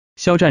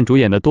肖战主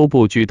演的多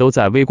部剧都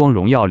在《微光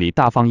荣耀》里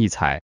大放异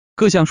彩，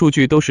各项数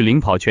据都是领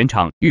跑全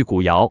场，玉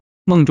骨遥、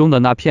梦中的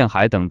那片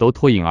海等都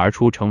脱颖而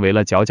出，成为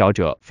了佼佼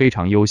者，非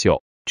常优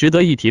秀。值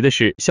得一提的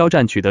是，肖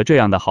战取得这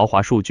样的豪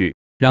华数据，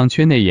让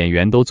圈内演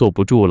员都坐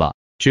不住了，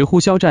直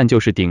呼肖战就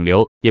是顶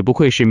流，也不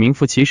愧是名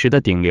副其实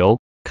的顶流。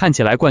看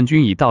起来冠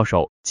军已到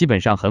手，基本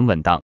上很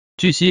稳当。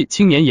据悉，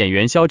青年演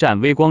员肖战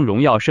《微光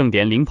荣耀》盛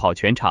典领跑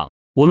全场，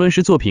无论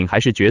是作品还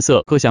是角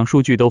色，各项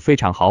数据都非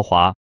常豪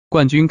华，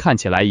冠军看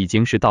起来已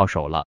经是到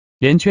手了，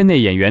连圈内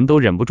演员都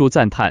忍不住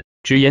赞叹，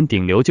直言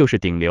顶流就是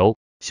顶流。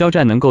肖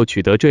战能够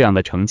取得这样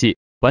的成绩，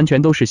完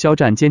全都是肖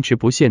战坚持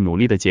不懈努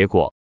力的结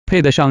果，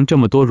配得上这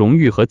么多荣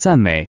誉和赞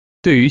美。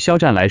对于肖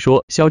战来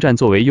说，肖战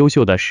作为优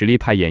秀的实力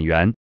派演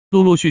员，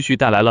陆陆续续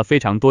带来了非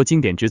常多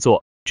经典之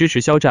作，支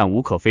持肖战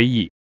无可非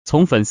议。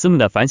从粉丝们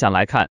的反响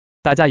来看，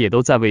大家也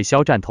都在为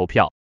肖战投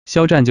票，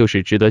肖战就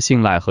是值得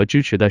信赖和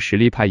支持的实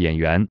力派演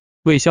员。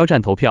为肖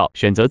战投票，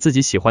选择自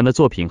己喜欢的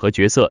作品和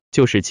角色，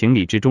就是情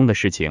理之中的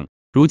事情。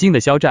如今的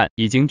肖战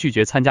已经拒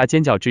绝参加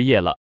尖叫之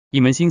夜了，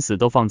一门心思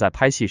都放在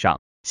拍戏上。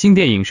新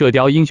电影《射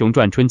雕英雄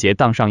传》春节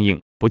档上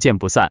映，不见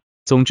不散。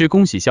总之，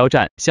恭喜肖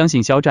战，相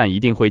信肖战一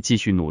定会继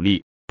续努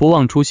力，不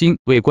忘初心，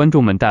为观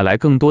众们带来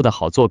更多的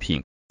好作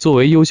品。作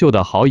为优秀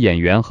的好演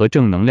员和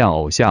正能量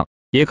偶像，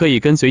也可以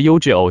跟随优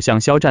质偶像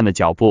肖战的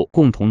脚步，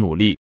共同努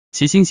力，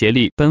齐心协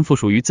力，奔赴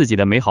属于自己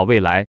的美好未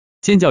来。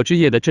尖叫之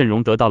夜的阵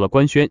容得到了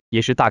官宣，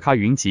也是大咖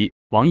云集，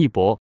王一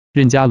博、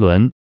任嘉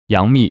伦、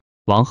杨幂、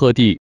王鹤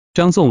棣、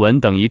张颂文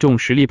等一众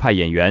实力派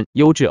演员、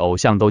优质偶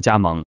像都加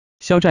盟。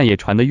肖战也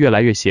传得越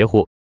来越邪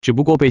乎，只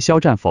不过被肖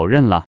战否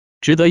认了。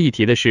值得一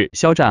提的是，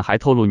肖战还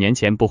透露年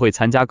前不会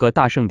参加各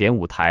大盛典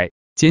舞台，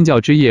尖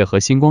叫之夜和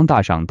星光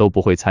大赏都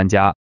不会参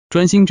加，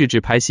专心致志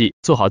拍戏，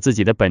做好自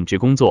己的本职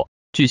工作。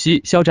据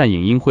悉，肖战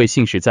影音会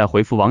信使在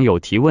回复网友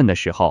提问的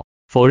时候，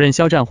否认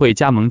肖战会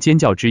加盟尖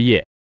叫之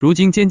夜。如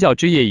今尖叫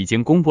之夜已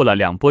经公布了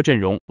2波阵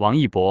容，王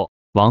一博、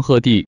王鹤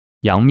棣、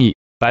杨幂、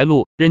白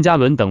鹿、任嘉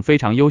伦等非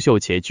常优秀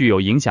且具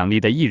有影响力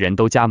的艺人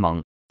都加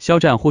盟，肖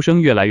战呼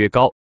声越来越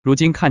高，如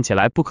今看起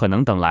来不可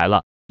能等来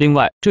了。另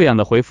外，这样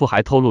的回复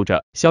还透露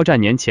着肖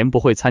战年前不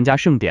会参加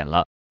盛典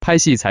了，拍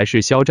戏才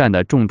是肖战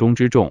的重中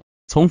之重。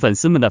从粉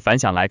丝们的反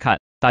响来看，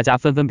大家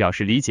纷纷表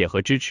示理解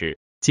和支持，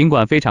尽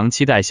管非常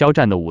期待肖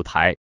战的舞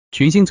台，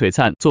群星璀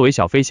璨，作为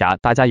小飞侠，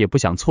大家也不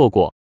想错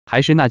过。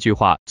还是那句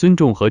话，尊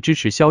重和支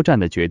持肖战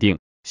的决定。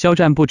肖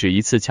战不止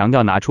一次强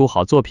调，拿出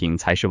好作品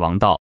才是王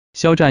道，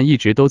肖战一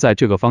直都在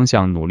这个方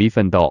向努力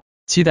奋斗，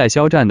期待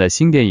肖战的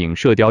新电影《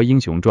射雕英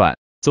雄传》。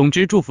总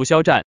之，祝福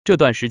肖战，这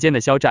段时间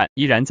的肖战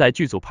依然在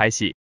剧组拍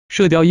戏，《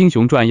射雕英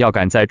雄传》要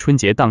赶在春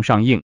节档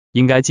上映，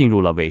应该进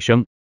入了尾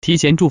声。提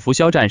前祝福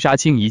肖战杀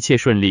青一切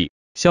顺利。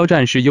肖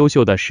战是优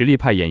秀的实力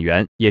派演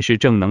员，也是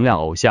正能量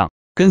偶像，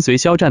跟随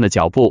肖战的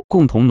脚步，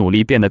共同努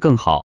力变得更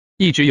好。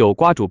一直有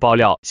瓜主爆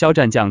料，肖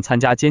战将参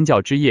加尖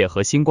叫之夜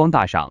和星光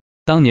大赏。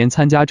当年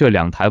参加这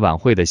2台晚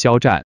会的肖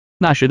战，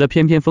那时的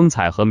翩翩风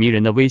采和迷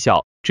人的微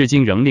笑，至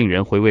今仍令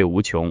人回味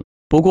无穷。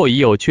不过已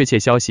有确切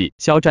消息，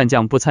肖战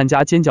将不参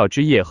加尖叫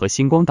之夜和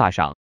星光大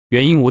赏，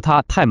原因无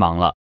他，太忙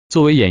了。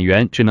作为演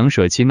员，只能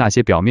舍弃那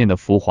些表面的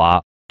浮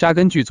华，扎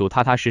根剧组，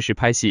踏踏实实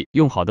拍戏，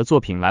用好的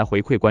作品来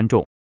回馈观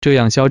众。这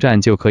样肖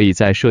战就可以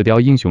在《射雕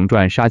英雄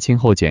传》杀青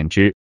后减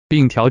脂，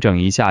并调整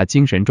一下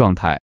精神状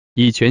态，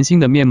以全新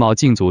的面貌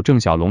进组郑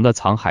晓龙的《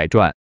藏海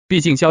传》。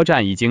毕竟肖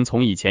战已经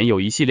从以前有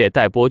一系列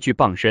待播剧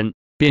傍身，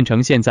变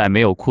成现在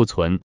没有库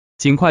存，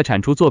尽快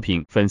产出作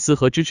品，粉丝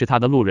和支持他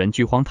的路人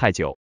剧荒太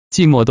久，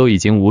寂寞都已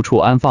经无处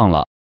安放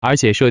了。而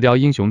且《射雕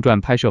英雄传》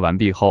拍摄完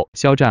毕后，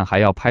肖战还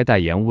要拍代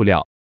言物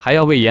料，还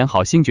要为演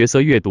好新角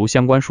色阅读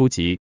相关书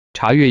籍，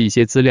查阅一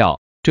些资料，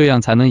这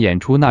样才能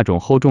演出那种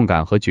厚重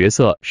感和角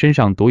色身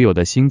上独有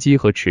的心机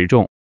和持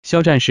重。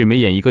肖战是每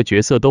演一个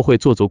角色都会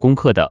做足功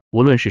课的，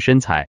无论是身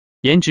材、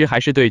颜值还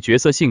是对角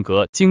色性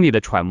格经历的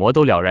揣摩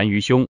都了然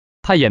于胸，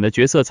他演的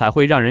角色才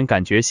会让人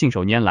感觉信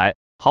手拈来，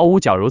毫无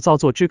矫揉造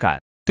作之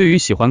感。对于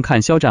喜欢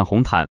看肖战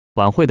红毯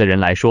晚会的人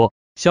来说，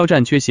肖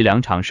战缺席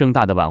2场盛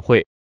大的晚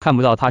会，看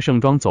不到他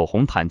盛装走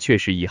红毯确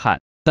实遗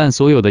憾，但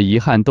所有的遗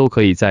憾都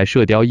可以在《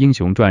射雕英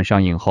雄传》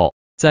上映后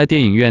在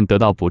电影院得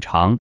到补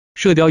偿。《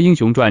射雕英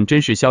雄传》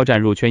真是肖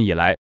战入圈以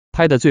来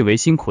拍的最为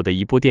辛苦的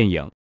一部电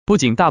影，不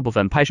仅大部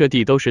分拍摄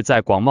地都是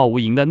在广袤无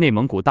垠的内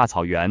蒙古大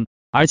草原，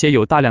而且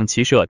有大量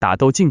骑射打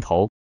斗镜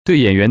头，对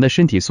演员的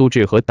身体素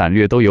质和胆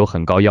略都有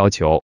很高要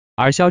求。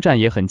而肖战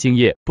也很敬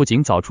业，不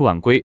仅早出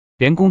晚归，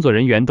连工作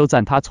人员都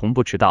赞他从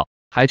不迟到，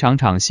还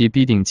场戏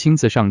必定亲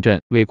自上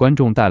阵，为观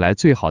众带来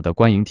最好的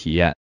观影体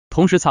验。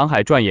同时《藏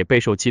海传》也备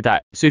受期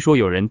待，虽说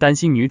有人担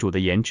心女主的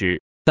颜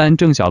值，但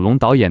郑晓龙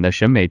导演的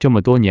审美这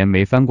么多年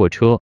没翻过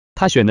车，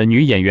他选的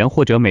女演员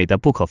或者美的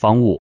不可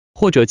方物，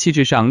或者气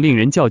质上令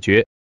人叫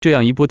绝，这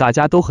样一部大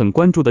家都很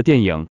关注的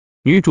电影，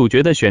女主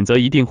角的选择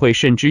一定会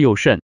慎之又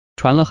慎。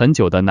传了很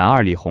久的男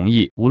二李弘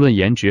毅，无论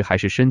颜值还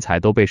是身材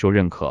都备受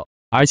认可，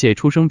而且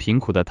出生贫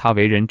苦的他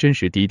为人真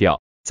实低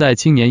调，在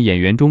青年演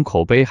员中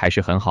口碑还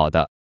是很好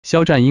的。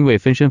肖战因为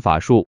分身乏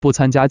术不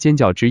参加尖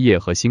叫之夜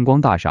和星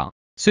光大赏，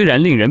虽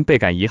然令人倍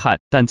感遗憾，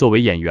但作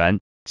为演员，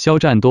肖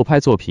战多拍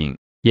作品，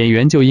演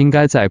员就应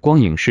该在光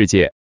影世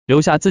界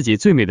留下自己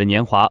最美的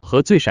年华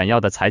和最闪耀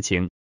的才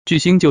情。巨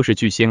星就是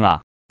巨星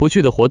啊，不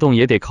去的活动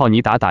也得靠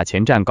你打打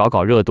前站，搞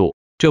搞热度。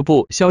这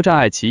不，肖战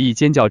爱奇艺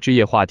尖叫之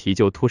夜话题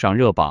就突上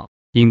热榜，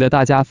引得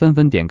大家纷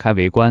纷点开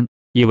围观，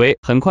以为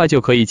很快就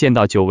可以见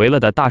到久违了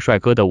的大帅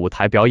哥的舞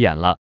台表演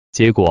了。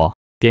结果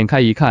点开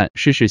一看，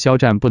是肖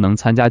战不能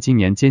参加今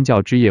年尖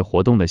叫之夜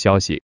活动的消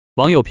息。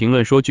网友评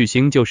论说，巨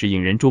星就是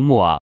引人注目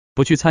啊，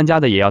不去参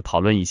加的也要讨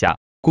论一下。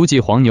估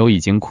计黄牛已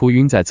经哭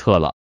晕在侧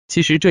了。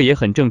其实这也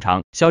很正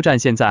常，肖战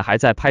现在还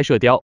在拍摄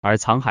雕，而《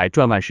沧海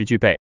传》万事俱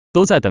备，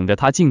都在等着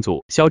他进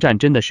组。肖战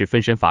真的是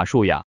分身乏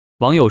术呀。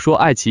网友说，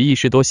爱奇艺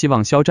是多希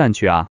望肖战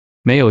去啊，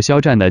没有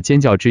肖战的尖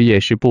叫之夜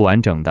是不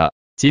完整的。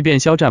即便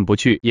肖战不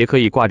去，也可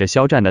以挂着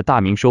肖战的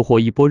大名收获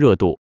一波热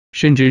度，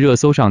甚至热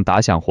搜上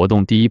打响活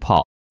动第一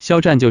炮。肖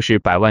战就是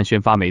百万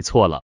宣发没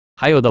错了。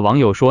还有的网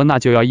友说，那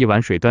就要一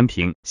碗水端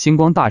平，星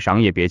光大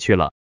赏也别去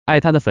了。爱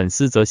他的粉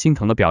丝则心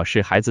疼的表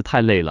示，孩子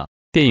太累了，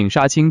电影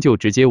杀青就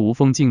直接无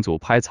缝进组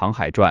拍《沧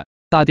海传》，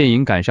大电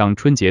影赶上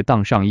春节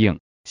档上映，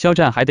肖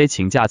战还得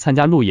请假参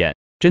加路演，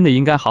真的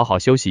应该好好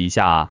休息一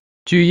下啊。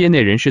据业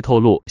内人士透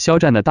露，肖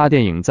战的大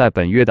电影在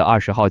本月的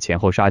20号前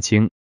后杀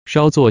青，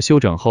稍作休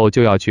整后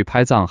就要去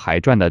拍《藏海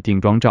传》的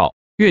定妆照，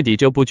月底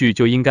这部剧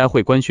就应该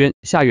会官宣，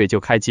下月就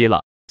开机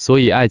了。所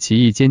以爱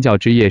奇艺尖叫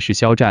之夜是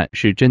肖战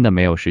是真的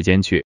没有时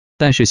间去，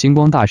但是星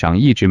光大赏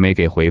一直没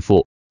给回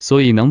复，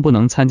所以能不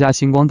能参加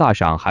星光大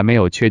赏还没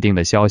有确定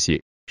的消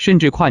息，甚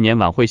至跨年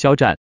晚会肖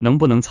战能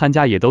不能参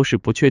加也都是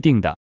不确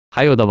定的。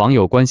还有的网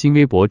友关心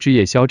微博之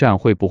夜肖战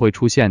会不会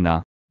出现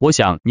呢？我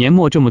想年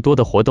末这么多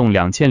的活动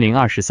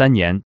，2023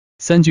年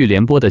3剧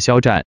连播的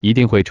肖战一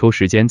定会抽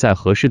时间在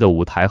合适的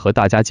舞台和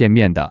大家见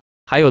面的。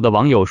还有的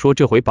网友说，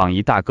这回榜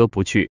一大哥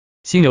不去，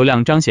新流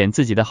量彰显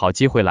自己的好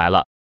机会来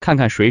了，看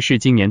看谁是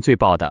今年最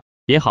爆的。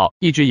也好，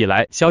一直以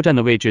来肖战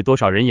的位置多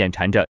少人眼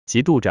馋着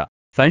嫉妒着，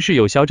凡是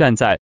有肖战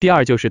在，第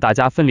二就是大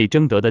家奋力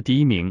争得的第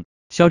一名。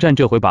肖战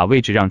这回把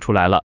位置让出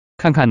来了，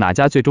看看哪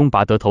家最终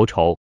拔得头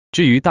筹。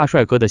至于大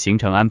帅哥的行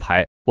程安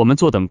排，我们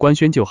坐等官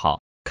宣就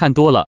好。看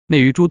多了，内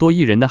娱诸多艺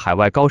人的海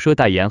外高奢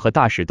代言和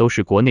大使都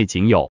是国内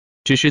仅有，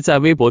只是在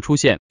微博出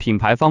现，品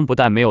牌方不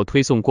但没有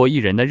推送过艺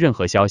人的任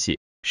何消息，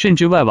甚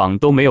至外网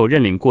都没有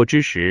认领过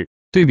支持。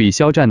对比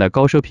肖战的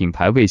高奢品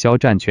牌为肖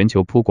战全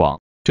球铺广，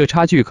这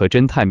差距可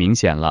真太明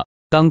显了。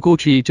当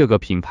Gucci 这个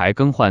品牌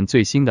更换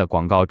最新的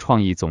广告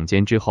创意总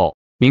监之后，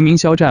明明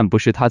肖战不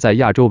是他在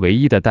亚洲唯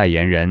一的代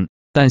言人，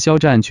但肖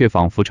战却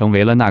仿佛成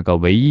为了那个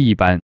唯一一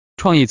般。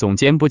创意总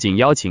监不仅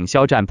邀请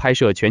肖战拍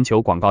摄全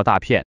球广告大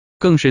片，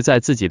更是在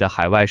自己的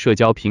海外社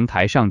交平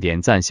台上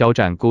点赞肖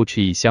战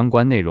Gucci 相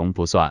关内容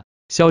不算，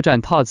肖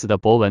战 TOTS 的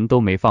博文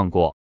都没放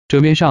过。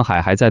这边上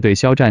海还在对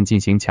肖战进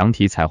行强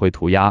体彩绘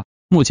涂鸦，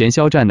目前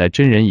肖战的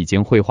真人已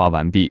经绘画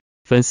完毕，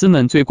粉丝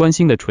们最关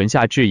心的唇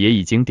下痣也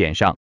已经点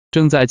上，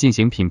正在进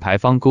行品牌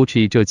方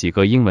Gucci 这几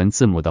个英文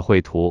字母的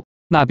绘图。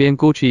那边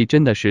Gucci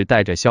真的是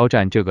带着肖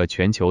战这个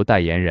全球代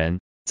言人，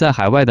在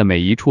海外的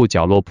每一处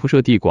角落铺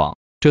设地广。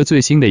这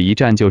最新的一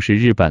站就是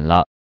日本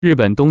了。日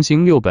本东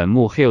京六本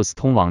木 Hills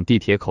通往地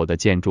铁口的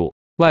建筑，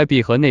外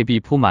壁和内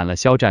壁铺满了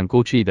肖战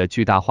Gucci 的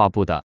巨大画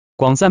布的，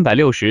广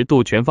360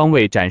度全方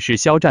位展示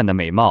肖战的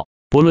美貌。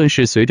不论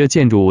是随着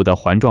建筑物的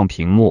环状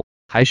屏幕，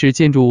还是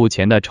建筑物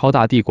前的超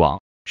大地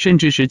广，甚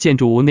至是建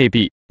筑物内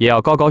壁，也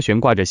要高高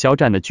悬挂着肖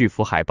战的巨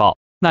幅海报。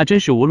那真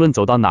是无论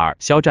走到哪儿，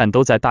肖战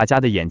都在大家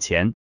的眼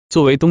前。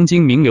作为东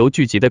京名流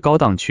聚集的高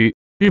档区，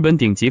日本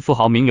顶级富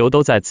豪名流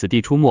都在此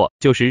地出没，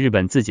就是日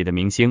本自己的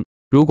明星。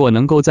如果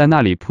能够在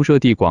那里铺设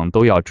地广，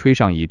都要吹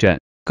上一阵，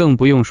更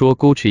不用说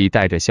Gucci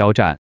带着肖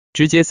战，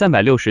直接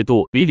360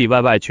度里里外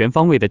外全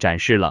方位的展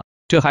示了。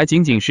这还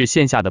仅仅是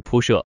线下的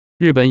铺设，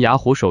日本雅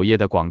虎首页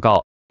的广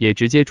告也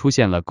直接出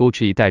现了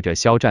Gucci 带着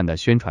肖战的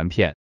宣传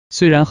片。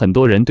虽然很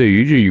多人对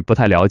于日语不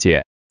太了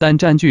解，但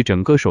占据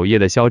整个首页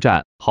的肖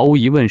战，毫无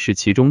疑问是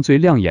其中最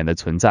亮眼的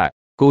存在。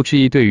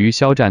Gucci 对于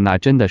肖战那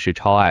真的是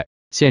超爱，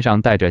线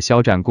上带着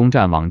肖战攻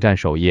占网站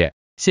首页，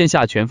线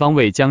下全方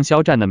位将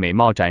肖战的美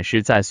貌展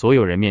示在所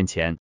有人面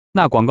前，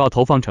那广告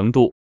投放程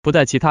度不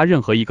带其他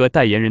任何一个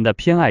代言人的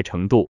偏爱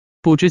程度。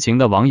不知情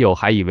的网友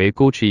还以为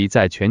Gucci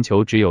在全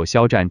球只有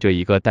肖战这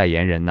一个代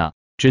言人呢，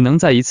只能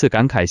再一次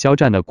感慨肖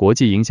战的国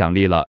际影响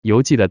力了。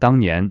犹记得当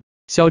年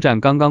肖战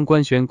刚刚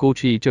官宣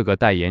Gucci 这个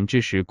代言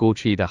之时，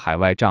 Gucci 的海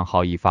外账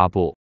号一发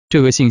布，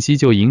这个信息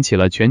就引起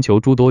了全球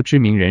诸多知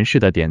名人士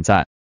的点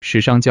赞。时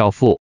尚教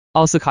父、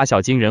奥斯卡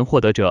小金人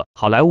获得者、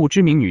好莱坞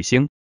知名女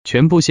星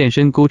全部现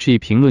身 Gucci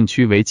评论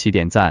区为其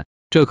点赞，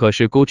这可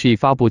是 Gucci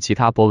发布其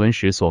他博文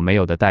时所没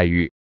有的待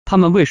遇。他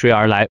们为谁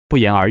而来，不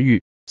言而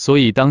喻。所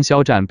以当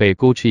肖战被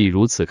Gucci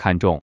如此看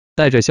重，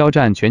带着肖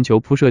战全球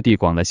铺设地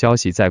广的消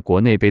息在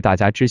国内被大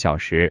家知晓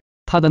时，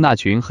他的那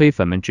群黑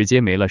粉们直接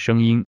没了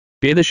声音。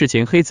别的事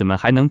情黑子们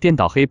还能颠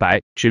倒黑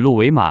白，指鹿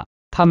为马，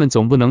他们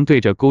总不能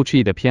对着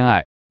Gucci 的偏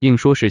爱硬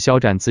说是肖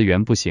战资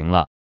源不行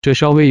了，这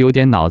稍微有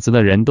点脑子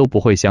的人都不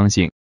会相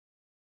信。